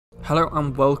Hello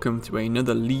and welcome to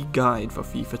another league guide for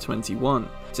FIFA 21.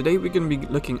 Today we're going to be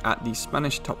looking at the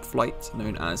Spanish top flight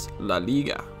known as La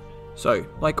Liga. So,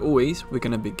 like always, we're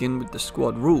going to begin with the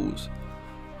squad rules.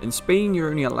 In Spain you're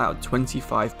only allowed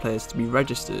 25 players to be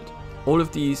registered. All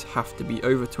of these have to be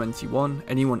over 21,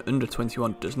 anyone under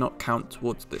 21 does not count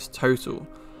towards this total.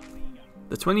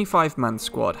 The 25-man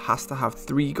squad has to have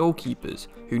 3 goalkeepers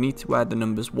who need to wear the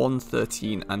numbers 1,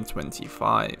 13 and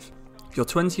 25. Your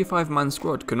 25-man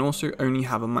squad can also only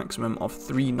have a maximum of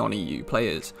 3 non-EU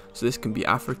players, so this can be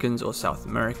Africans or South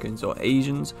Americans or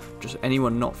Asians, just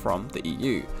anyone not from the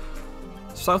EU.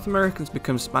 South Americans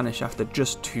become Spanish after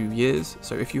just 2 years,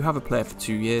 so if you have a player for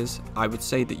 2 years, I would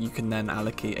say that you can then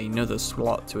allocate another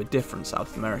slot to a different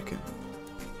South American.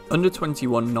 Under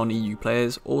 21 non-EU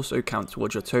players also count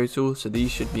towards your total, so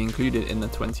these should be included in the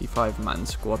 25-man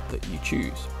squad that you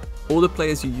choose. All the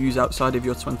players you use outside of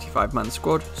your 25-man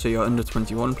squad, so your under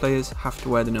 21 players, have to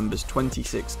wear the numbers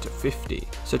 26 to 50,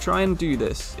 so try and do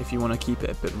this if you want to keep it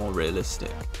a bit more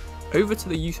realistic. Over to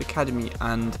the youth academy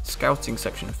and scouting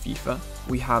section of FIFA,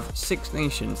 we have 6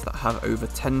 nations that have over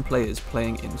 10 players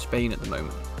playing in Spain at the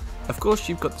moment. Of course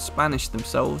you've got the Spanish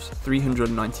themselves,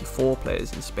 394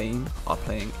 players in Spain are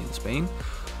playing in Spain,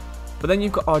 but then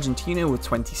you've got Argentina with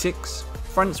 26,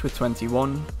 France with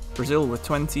 21, Brazil with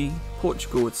 20,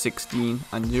 Portugal with 16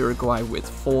 and Uruguay with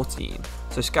 14,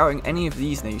 so scouting any of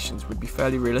these nations would be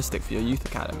fairly realistic for your youth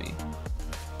academy.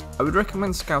 I would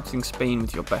recommend scouting Spain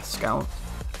with your best scout,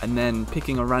 and then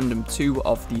picking a random 2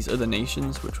 of these other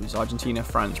nations, which was Argentina,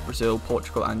 France, Brazil,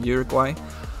 Portugal and Uruguay,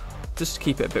 just to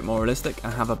keep it a bit more realistic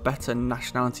and have a better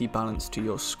nationality balance to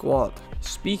your squad.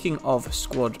 Speaking of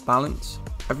squad balance,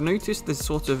 I've noticed there's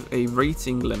sort of a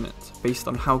rating limit based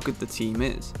on how good the team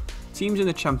is. Teams in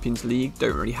the Champions League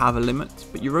don't really have a limit,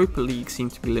 but Europa League seem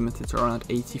to be limited to around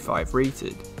 85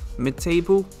 rated.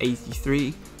 Mid-table,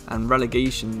 83, and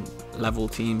relegation level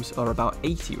teams are about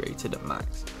 80 rated at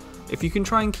max. If you can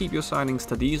try and keep your signings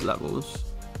to these levels,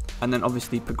 and then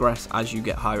obviously progress as you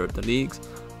get higher up the leagues,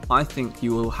 I think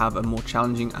you will have a more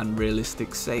challenging and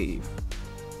realistic save.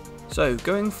 So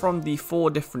going from the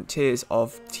 4 different tiers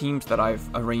of teams that I've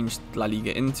arranged La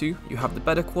Liga into, you have the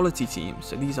better quality teams,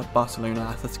 so these are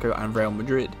Barcelona, Atletico and Real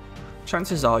Madrid.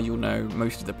 Chances are you'll know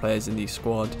most of the players in these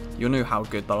squad, you'll know how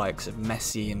good the likes of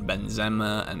Messi and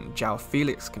Benzema and João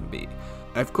Felix can be.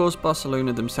 Of course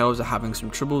Barcelona themselves are having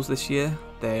some troubles this year,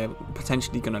 they're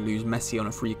potentially going to lose Messi on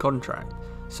a free contract,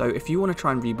 so if you want to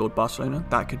try and rebuild Barcelona,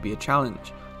 that could be a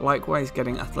challenge. Likewise,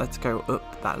 getting Atletico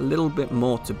up that little bit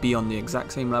more to be on the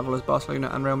exact same level as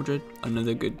Barcelona and Real Madrid,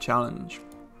 another good challenge.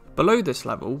 Below this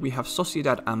level, we have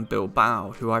Sociedad and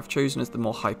Bilbao, who I've chosen as the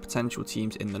more high potential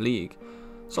teams in the league.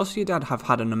 Sociedad have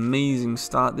had an amazing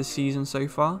start this season so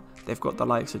far, they've got the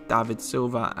likes of David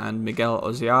Silva and Miguel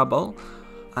Oyarzabal,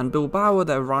 and Bilbao are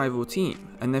their rival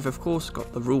team, and they've of course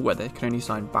got the rule where they can only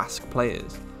sign Basque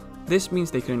players. This means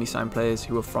they can only sign players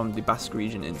who are from the Basque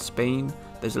region in Spain.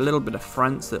 There's a little bit of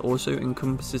France that also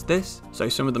encompasses this, so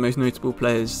some of the most notable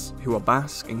players who are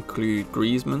Basque include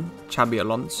Griezmann, Xabi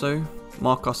Alonso,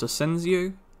 Marcos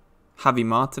Asensio, Javi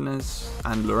Martinez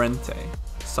and Llorente.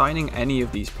 Signing any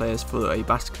of these players for a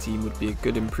Basque team would be a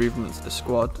good improvement to the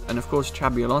squad, and of course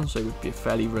Xabi Alonso would be a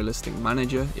fairly realistic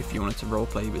manager if you wanted to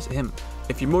roleplay with him.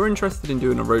 If you're more interested in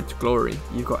doing a road to glory,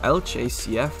 you've got Elche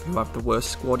CF, who have the worst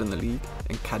squad in the league,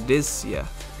 and Cadiz CF,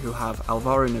 who have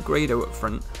Alvaro Negredo up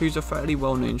front, who's a fairly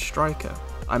well-known striker.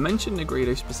 I mentioned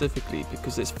Negredo specifically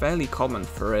because it's fairly common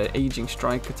for an aging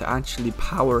striker to actually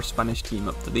power a Spanish team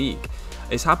up the league.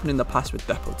 It's happened in the past with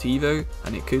Deportivo,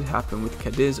 and it could happen with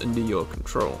Cadiz under your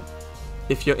control.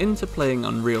 If you're into playing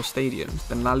on real stadiums,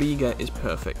 then La Liga is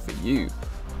perfect for you.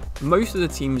 Most of the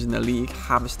teams in the league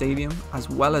have a stadium, as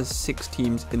well as 6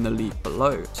 teams in the league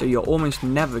below, so you're almost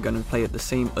never going to play at the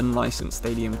same unlicensed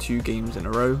stadium 2 games in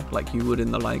a row like you would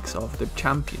in the likes of the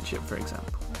Championship for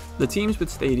example. The teams with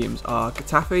stadiums are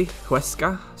Getafe,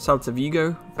 Huesca, Celta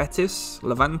Vigo, Betis,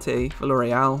 Levante,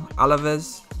 Villarreal,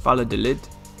 Alaves, Valladolid,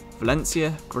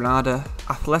 Valencia, Granada,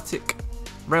 Athletic,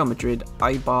 Real Madrid,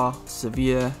 Eibar,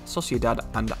 Sevilla, Sociedad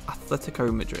and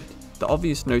Atletico Madrid. The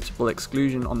obvious notable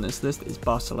exclusion on this list is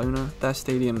Barcelona. Their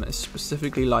stadium is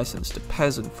specifically licensed to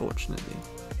PES unfortunately.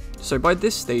 So by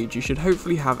this stage you should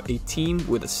hopefully have a team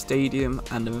with a stadium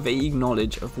and a vague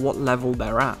knowledge of what level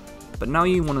they're at, but now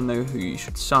you want to know who you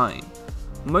should sign.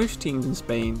 Most teams in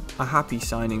Spain are happy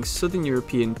signing Southern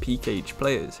European peak age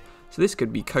players, so this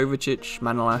could be Kovacic,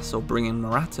 Manolas or bringing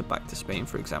Morata back to Spain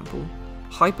for example.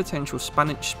 High potential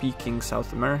Spanish speaking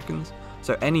South Americans,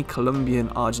 so any Colombian,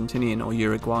 Argentinian or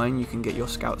Uruguayan you can get your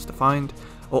scouts to find,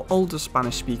 or older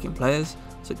Spanish speaking players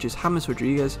such as James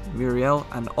Rodriguez, Muriel,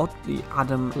 and oddly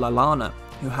Adam Lallana,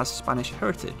 who has Spanish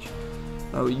heritage.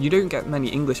 Now, you don't get many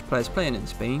English players playing in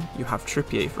Spain. You have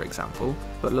Trippier, for example,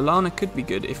 but Lallana could be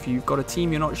good if you've got a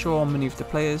team you're not sure on many of the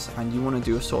players and you want to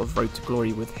do a sort of road to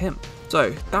glory with him.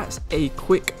 So that's a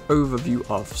quick overview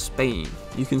of Spain.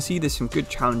 You can see there's some good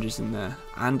challenges in there,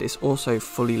 and it's also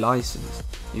fully licensed.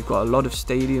 You've got a lot of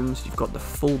stadiums, you've got the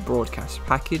full broadcast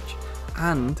package,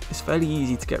 and it's fairly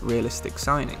easy to get realistic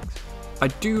signings. I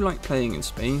do like playing in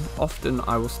Spain. Often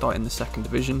I will start in the second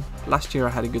division. Last year I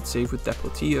had a good save with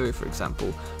Deportivo, for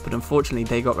example, but unfortunately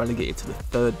they got relegated to the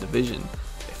third division.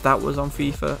 If that was on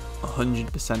FIFA,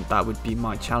 100% that would be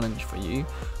my challenge for you,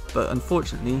 but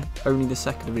unfortunately only the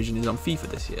second division is on FIFA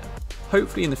this year.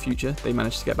 Hopefully in the future they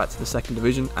manage to get back to the second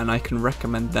division and I can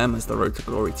recommend them as the Road to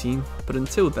Glory team, but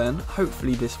until then,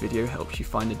 hopefully this video helps you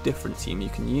find a different team you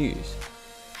can use.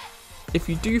 If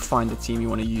you do find a team you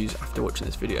want to use after watching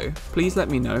this video, please let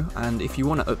me know, and if you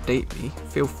want to update me,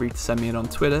 feel free to send me it on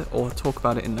Twitter or talk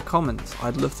about it in the comments.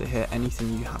 I'd love to hear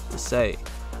anything you have to say.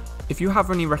 If you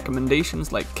have any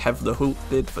recommendations like Kev the Hulk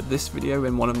did for this video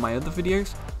in one of my other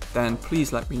videos, then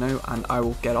please let me know and I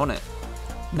will get on it.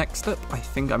 Next up, I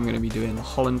think I'm going to be doing the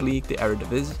Holland League, the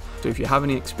Eredivisie, so if you have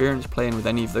any experience playing with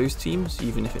any of those teams,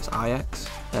 even if it's Ajax,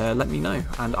 let me know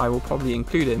and I will probably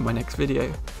include it in my next video.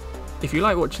 If you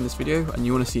like watching this video and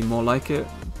you want to see more like it,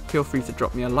 feel free to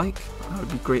drop me a like, that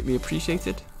would be greatly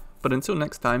appreciated. But until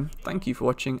next time, thank you for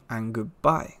watching and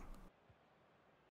goodbye.